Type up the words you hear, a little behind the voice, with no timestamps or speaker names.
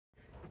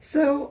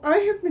So I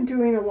have been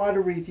doing a lot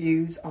of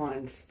reviews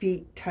on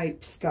feet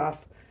type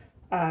stuff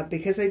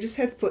because I just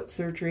had foot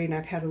surgery and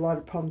I've had a lot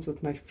of problems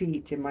with my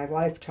feet in my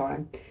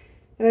lifetime.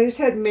 And I just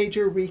had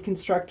major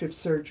reconstructive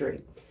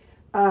surgery.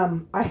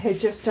 I had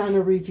just done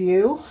a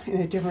review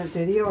in a different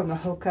video on the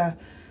Hoka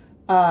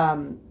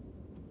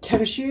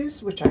tennis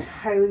shoes, which I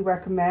highly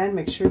recommend.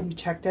 Make sure you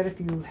check that if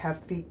you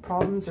have feet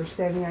problems or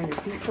standing on your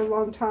feet for a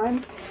long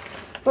time.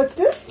 But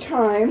this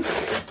time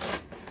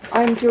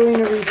I'm doing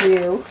a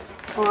review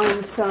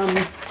on some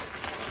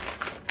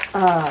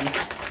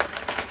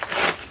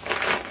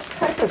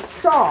type of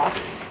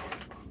socks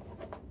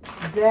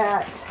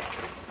that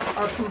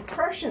are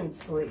compression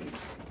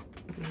sleeves.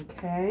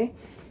 Okay,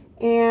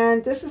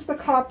 and this is the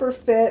Copper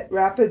Fit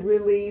Rapid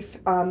Relief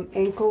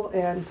ankle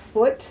and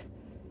foot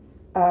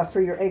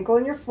for your ankle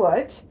and your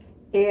foot,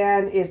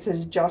 and it's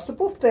an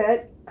adjustable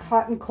fit,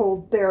 hot and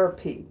cold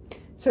therapy.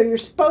 So you're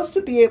supposed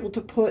to be able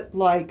to put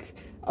like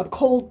a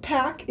cold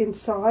pack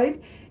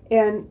inside.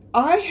 And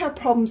I have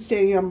problems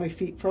standing on my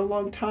feet for a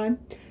long time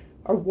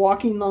or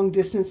walking long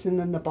distance, and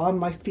then the bottom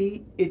of my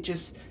feet,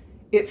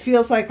 it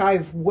feels like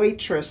I've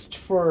waitressed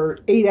for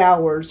 8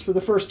 hours for the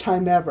first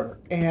time ever,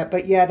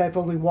 but yet I've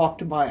only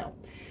walked a mile.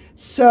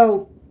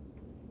 So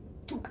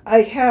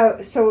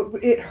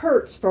it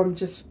hurts from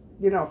just,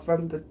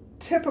 from the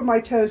tip of my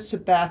toes to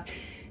back.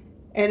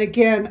 And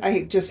again,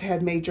 I just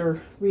had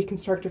major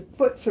reconstructive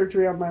foot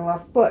surgery on my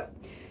left foot.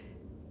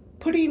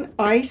 Putting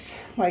ice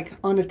like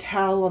on a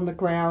towel on the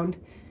ground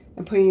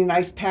and putting an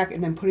ice pack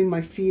and then putting my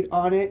feet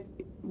on it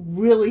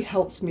really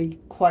helps me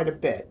quite a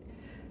bit.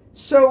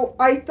 So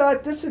I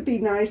thought this would be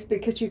nice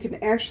because you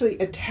can actually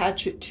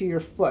attach it to your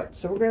foot.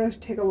 So we're going to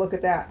take a look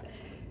at that.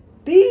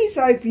 These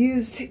I've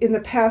used in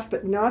the past,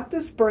 but not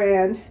this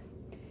brand.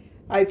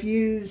 I've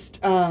used,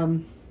 a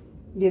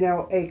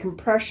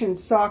compression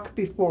sock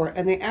before,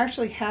 and they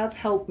actually have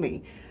helped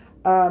me.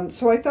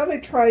 So I thought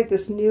I'd try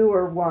this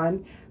newer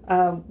one.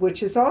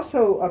 Which is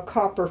also a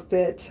Copper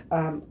Fit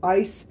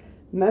ice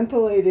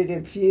mentholated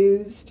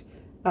infused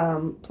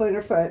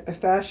plantar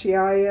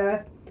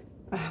fascia,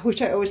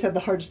 which I always have the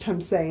hardest time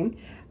saying.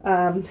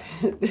 I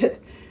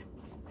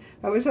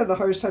always have the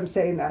hardest time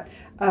saying that.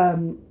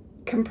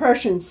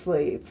 Compression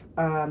sleeve.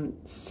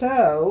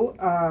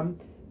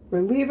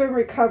 Relieve and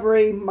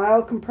recovery,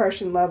 mild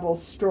compression level,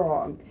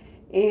 strong,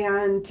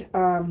 and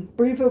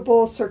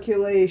breathable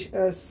circular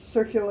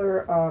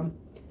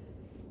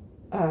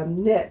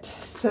knit.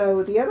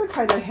 So the other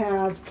kind I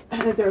have,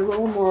 they're a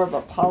little more of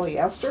a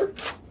polyester,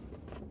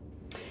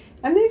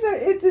 and these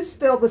just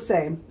feel the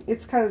same.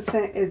 It's kind of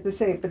the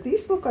same, but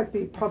these look like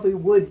they probably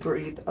would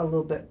breathe a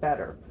little bit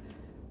better.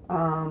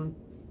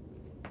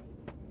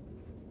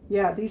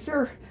 Yeah,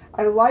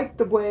 I like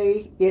the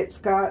way it's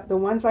got. The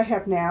ones I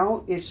have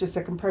now, it's just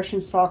a compression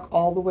sock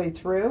all the way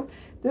through.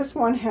 This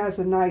one has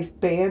a nice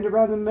band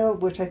around the middle,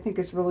 which I think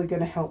is really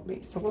going to help me.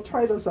 So we'll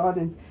try those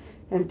on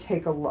and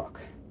take a look.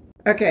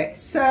 Okay,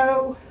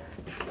 so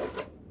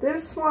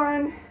this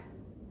one,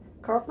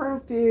 copper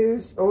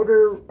infused,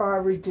 odor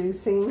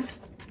reducing.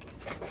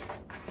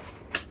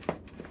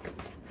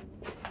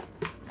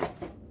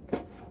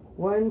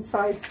 One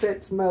size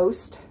fits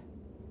most.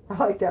 I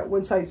like that,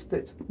 one size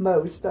fits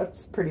most.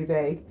 That's pretty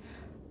vague.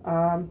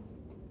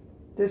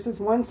 This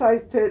is one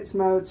size fits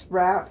most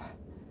wrap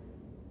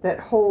that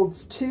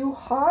holds 2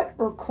 hot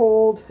or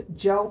cold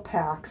gel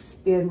packs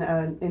in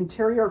an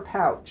interior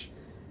pouch.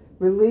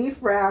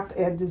 Relief wrap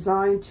and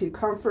designed to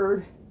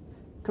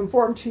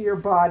conform to your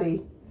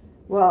body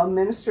while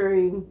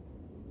administering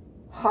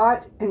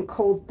hot and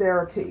cold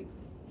therapy.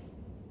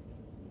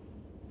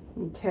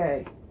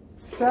 Okay,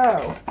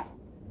 so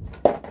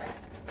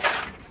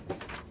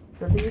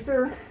these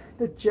are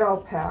the gel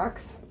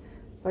packs.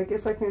 So I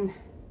guess I can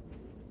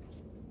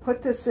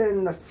put this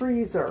in the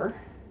freezer.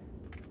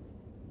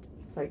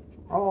 It's like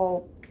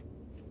all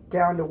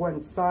down to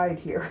one side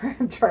here.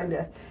 I'm trying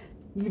to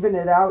even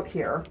it out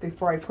here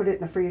before I put it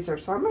in the freezer.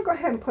 So I'm going to go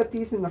ahead and put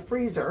these in the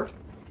freezer,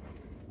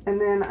 and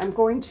then I'm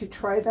going to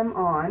try them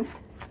on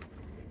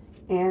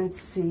and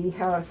see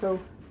how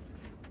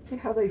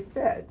they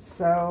fit.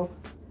 So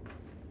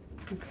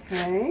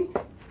okay,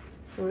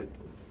 so it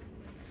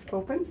just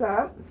opens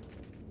up.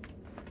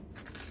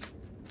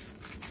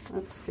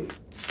 Let's see.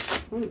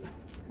 Ooh,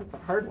 that's a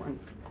hard one.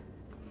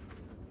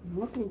 I'm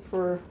looking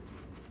for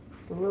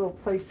the little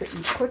place that you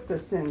put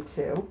this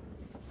into.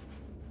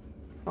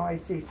 Oh, I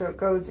see. So it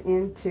goes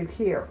into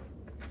here.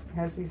 It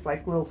has these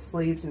like little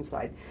sleeves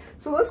inside.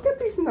 So let's get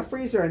these in the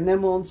freezer and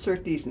then we'll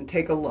insert these and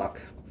take a look.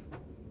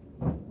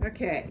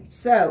 Okay,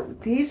 so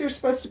these are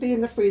supposed to be in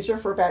the freezer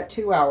for about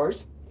 2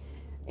 hours.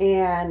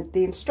 And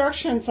the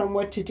instructions on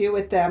what to do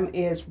with them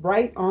is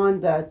right on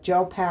the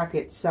gel pack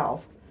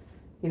itself.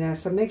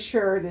 So make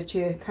sure that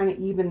you kind of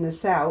even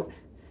this out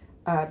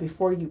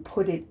before you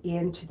put it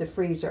into the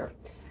freezer.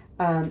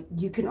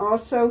 You can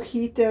also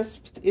heat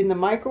this in the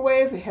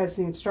microwave. It has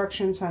the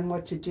instructions on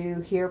what to do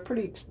here,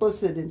 pretty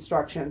explicit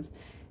instructions.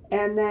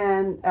 And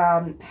then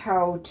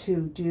how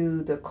to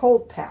do the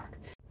cold pack.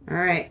 All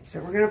right, so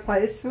we're going to apply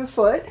this to the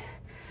foot.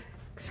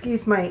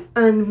 excuse my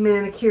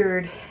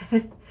unmanicured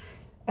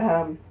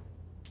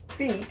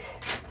feet.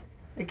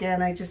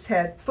 Again, I just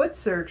had foot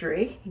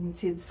surgery. You can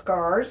see the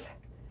scars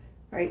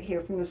right here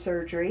from the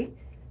surgery.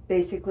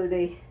 Basically,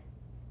 they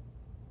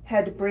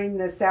had to bring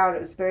this out.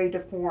 It was very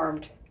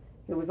deformed.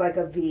 It was like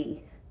a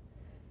V.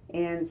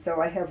 And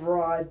so I have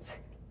rods,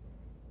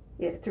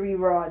 3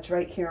 rods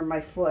right here in my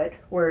foot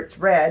where it's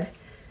red.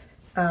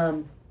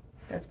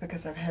 That's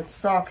because I've had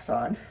socks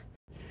on.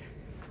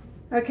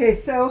 Okay,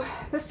 so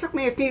this took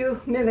me a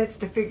few minutes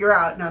to figure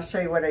out, and I'll show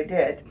you what I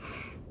did.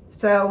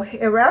 So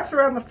it wraps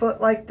around the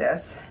foot like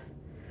this.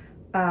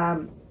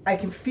 I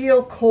can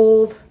feel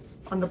cold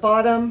on the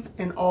bottom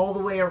and all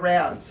the way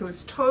around. So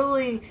it's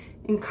totally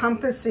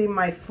encompassing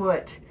my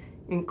foot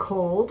in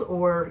cold,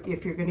 or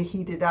if you're going to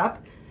heat it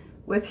up,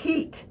 with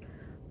heat.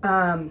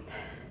 You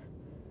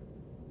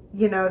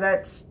know,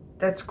 that's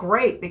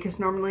great, because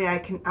normally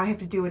I have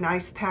to do an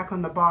ice pack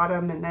on the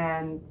bottom and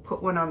then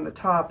put one on the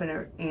top,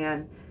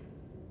 and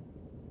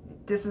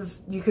this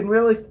is, you can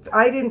really,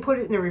 I didn't put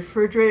it in the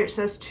refrigerator. It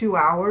says 2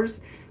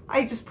 hours.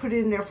 I just put it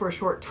in there for a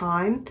short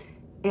time,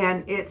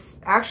 and it's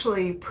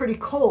actually pretty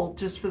cold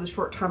just for the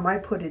short time I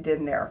put it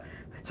in there.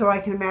 So I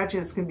can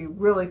imagine it's going to be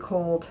really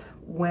cold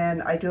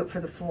when I do it for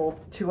the full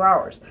 2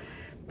 hours.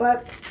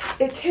 But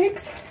it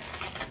takes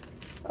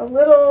a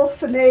little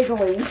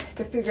finagling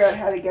to figure out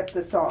how to get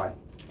this on.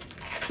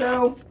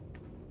 So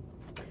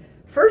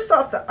first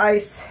off,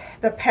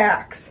 the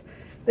packs,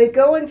 they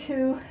go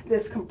into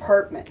this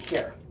compartment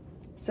here.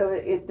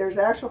 So there's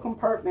actual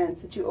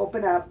compartments that you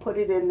open up, put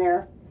it in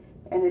there,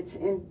 and it's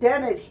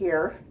indented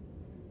here.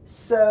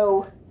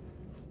 So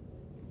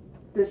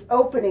this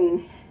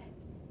opening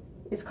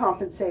is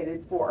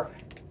compensated for.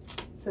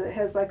 So it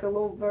has like a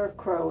little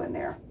Velcro in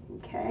there,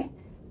 okay?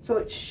 So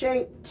it's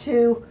shaped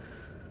to,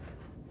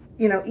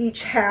 you know,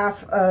 each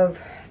half of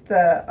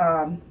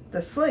the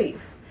sleeve.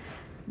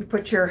 You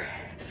put your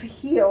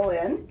heel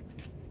in,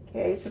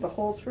 okay, so the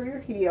hole's for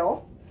your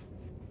heel,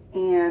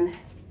 and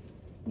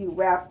you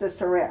wrap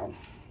this around,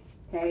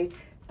 okay?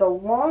 The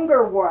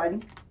longer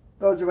one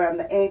goes around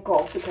the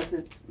ankle because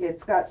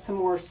it's got some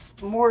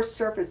more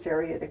surface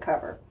area to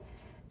cover.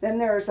 Then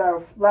there's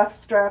a left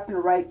strap and a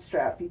right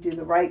strap. You do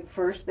the right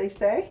first, they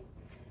say,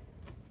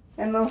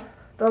 and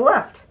the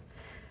left,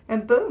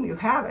 and boom, you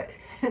have it.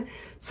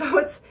 So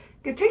it's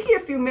going to take you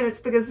a few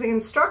minutes because the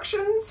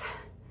instructions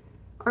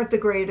aren't the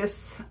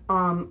greatest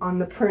on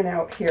the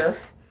printout here.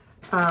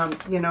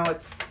 You know,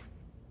 it's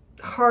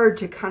hard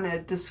to kind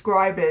of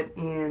describe it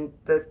in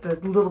the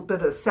little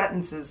bit of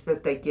sentences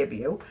that they give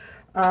you.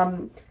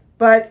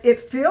 But it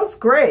feels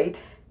great,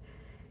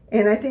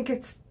 and I think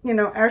it's, you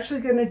know, actually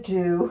going to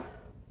do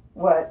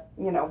what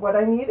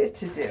I need it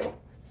to do.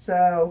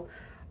 So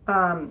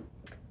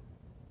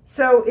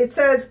so it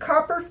says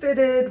copper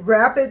fitted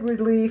rapid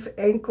relief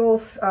ankle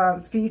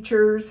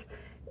features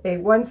a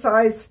one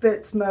size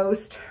fits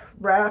most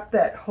wrap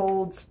that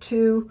holds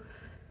 2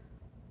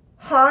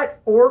 hot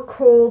or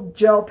cold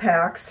gel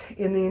packs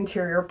in the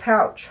interior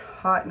pouch.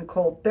 Hot and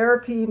cold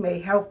therapy may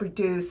help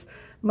reduce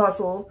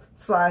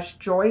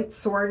muscle/joint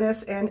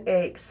soreness and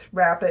aches.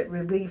 Rapid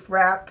relief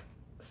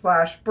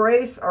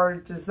wrap/brace are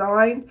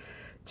designed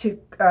to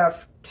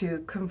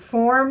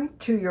conform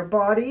to your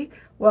body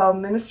while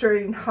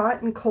administering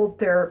hot and cold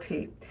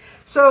therapy.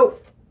 So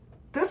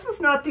this is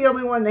not the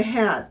only one they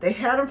had. They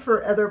had them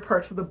for other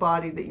parts of the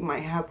body that you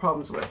might have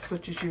problems with,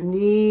 such as your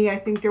knee. I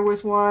think there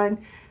was one.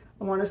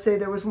 I want to say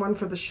there was one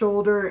for the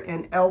shoulder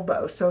and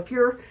elbow. So if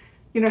you're,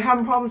 you know,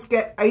 having problems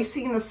get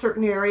icy in a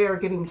certain area or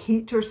getting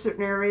heat to a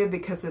certain area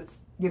because it's,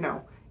 you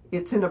know,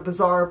 it's in a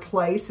bizarre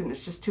place and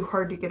it's just too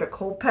hard to get a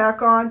cold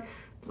pack on,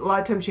 a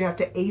lot of times you have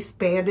to ace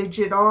bandage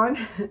it on.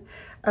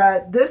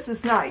 This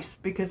is nice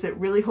because it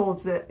really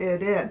holds it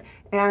in,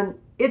 and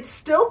it's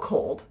still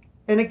cold.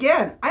 And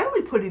again, I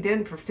only put it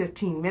in for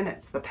 15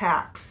 minutes, the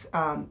packs,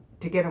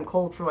 to get them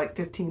cold for like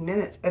 15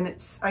 minutes, and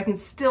I can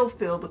still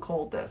feel the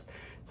coldness.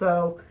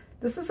 So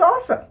this is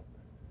awesome.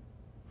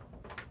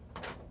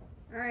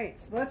 All right,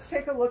 so let's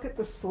take a look at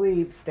the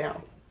sleeves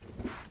now.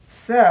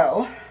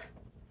 So,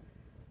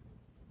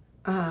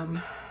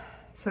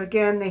 so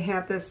again, they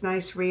have this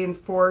nice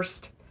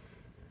reinforced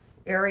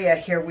area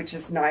here, which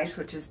is nice,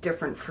 which is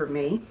different for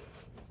me.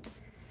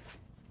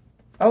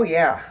 Oh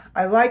yeah,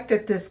 I like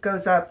that this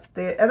goes up.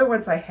 The other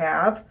ones I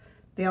have,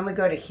 they only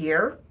go to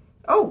here.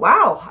 Oh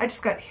wow, I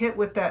just got hit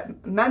with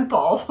that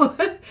menthol.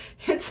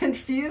 It's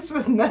infused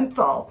with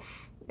menthol,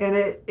 and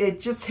it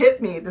just hit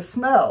me, the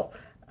smell.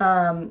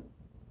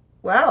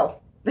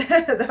 Wow,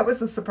 that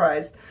was a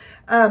surprise.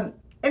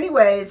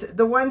 Anyways,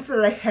 the ones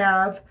that I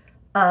have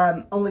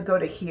only go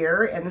to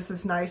here, and this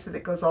is nice that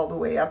it goes all the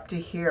way up to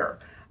here.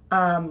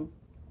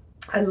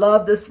 I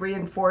love this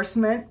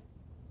reinforcement.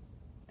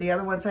 The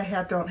other ones I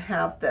have don't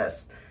have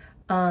this.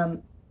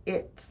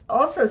 It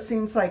also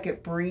seems like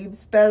it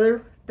breathes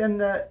better than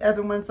the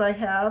other ones I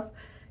have.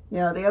 You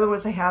know, the other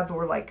ones I have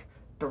were like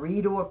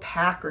 3 to a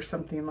pack or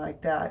something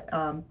like that.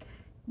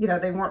 You know,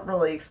 they weren't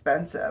really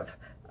expensive.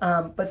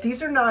 But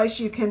these are nice.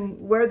 You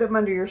can wear them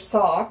under your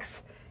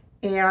socks,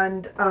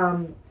 and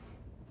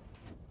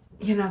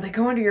you know, they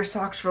go into your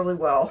socks really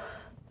well.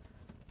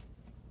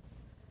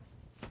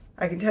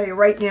 I can tell you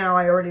right now,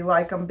 I already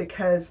like them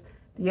because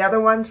the other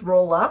ones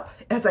roll up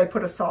as I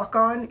put a sock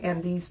on,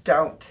 and these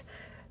don't.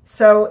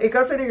 So it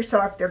goes into your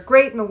sock. They're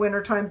great in the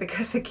wintertime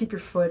because they keep your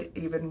foot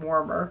even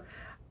warmer.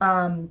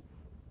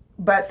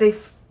 But they,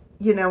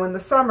 you know, in the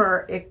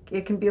summer,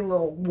 it can be a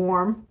little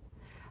warm.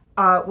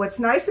 What's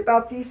nice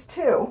about these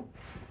two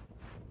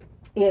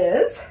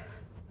is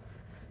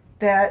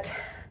that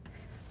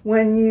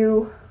when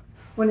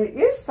it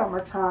is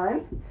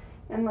summertime,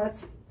 and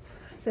let's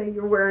say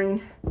you're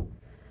wearing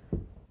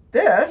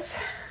this,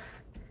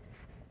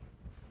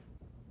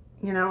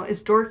 you know,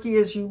 as dorky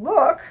as you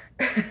look,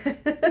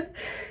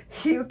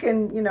 you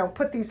can, you know,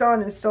 put these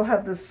on and still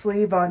have the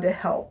sleeve on to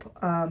help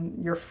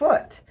your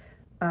foot.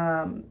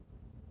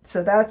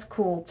 So that's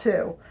cool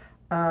too.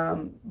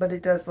 But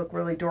it does look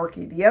really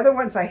dorky. The other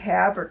ones I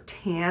have are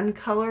tan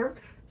color,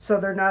 so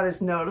they're not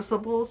as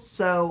noticeable.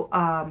 So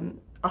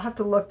I'll have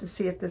to look to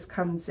see if this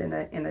comes in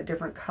a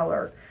different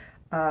color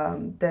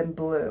than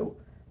blue.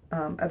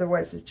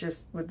 Otherwise, it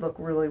just would look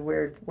really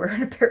weird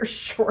wearing a pair of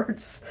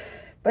shorts.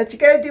 But you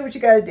gotta do what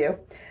you gotta do.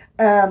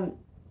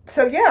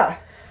 So yeah,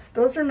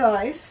 those are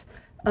nice.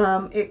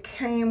 It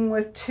came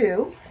with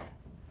two.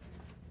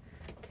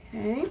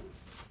 Okay.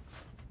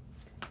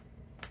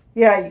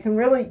 Yeah,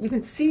 you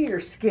can see your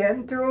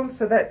skin through them,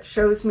 so that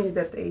shows me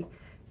that they,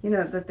 you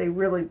know, that they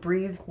really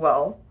breathe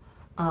well,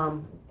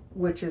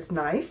 which is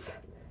nice.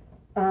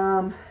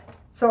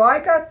 So I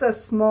got the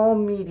small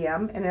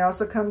medium, and it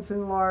also comes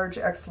in large,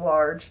 X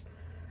large.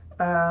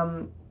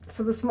 So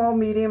the small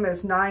medium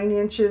is 9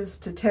 inches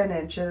to 10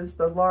 inches.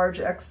 The large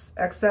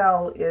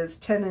XL is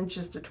 10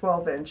 inches to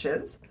 12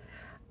 inches.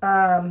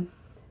 And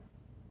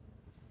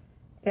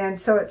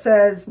so it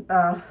says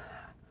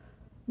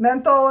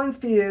menthol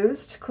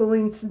infused,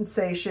 cooling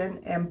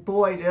sensation, and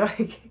boy, did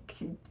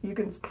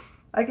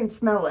I can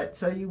smell it.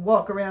 So you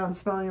walk around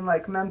smelling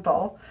like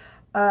menthol.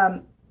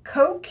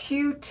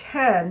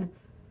 CoQ10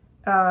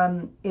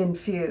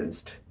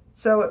 infused.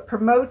 So it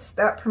promotes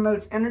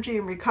energy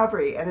and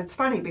recovery. And it's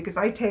funny because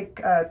I take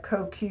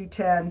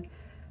CoQ10,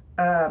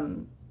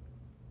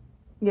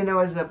 you know,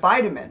 as a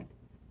vitamin.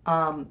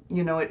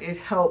 You know, it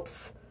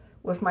helps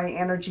with my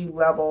energy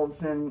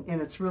levels, and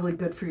it's really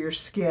good for your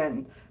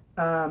skin.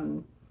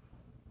 So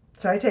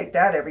I take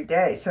that every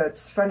day. So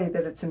it's funny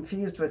that it's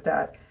infused with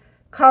that.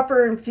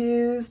 Copper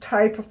infused,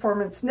 high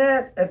performance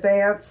knit,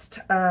 advanced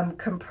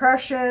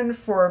compression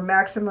for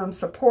maximum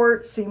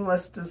support,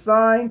 seamless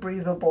design,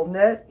 breathable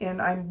knit,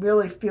 and I'm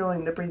really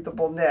feeling the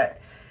breathable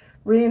knit.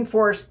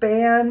 Reinforced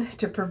band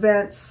to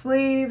prevent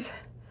sleeve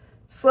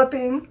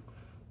slipping,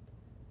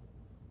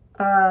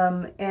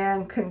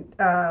 and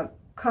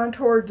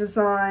contour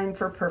design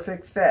for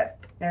perfect fit.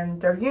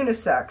 And they're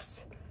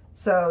unisex,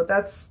 so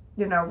that's,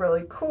 you know,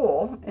 really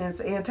cool, and it's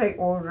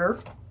anti-odor.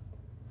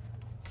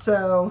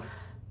 So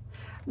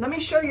let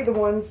me show you the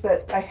ones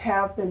that I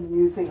have been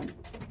using.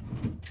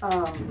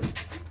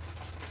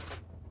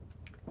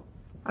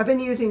 I've been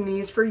using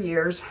these for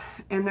years,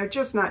 and they're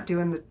just not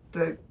doing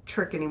the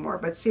trick anymore.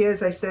 But see,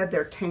 as I said,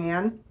 they're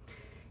tan.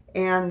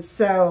 And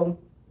so,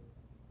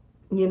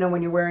 you know,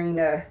 when you're wearing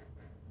a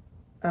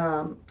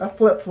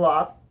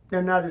flip-flop,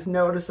 they're not as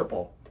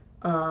noticeable.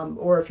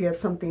 Or if you have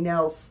something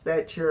else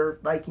that you're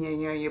like, you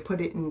know, you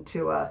put it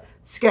into a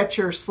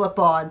Skechers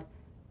slip-on,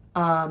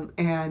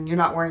 and you're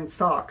not wearing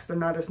socks, they're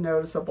not as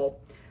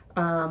noticeable.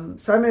 So I'm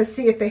going to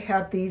see if they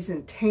have these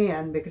in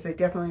tan, because I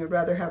definitely would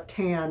rather have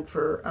tan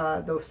for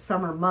those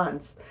summer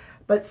months.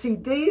 But see,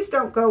 these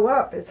don't go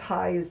up as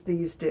high as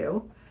these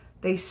do.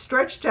 They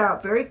stretched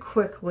out very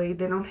quickly.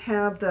 They don't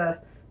have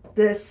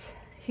this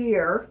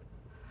here.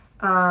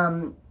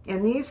 And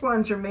these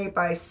ones are made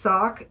by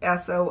Sock,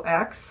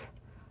 S-O-X,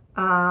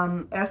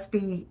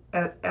 SB-S-O-X.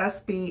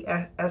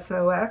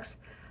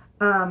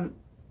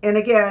 And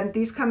again,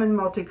 these come in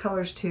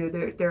multicolors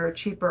too. They're a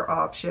cheaper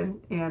option,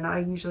 and I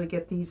usually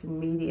get these in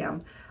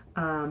medium.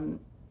 And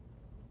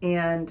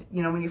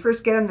you know, when you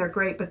first get them, they're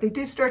great, but they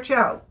do stretch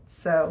out.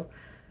 So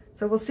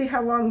we'll see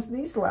how long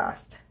these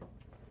last.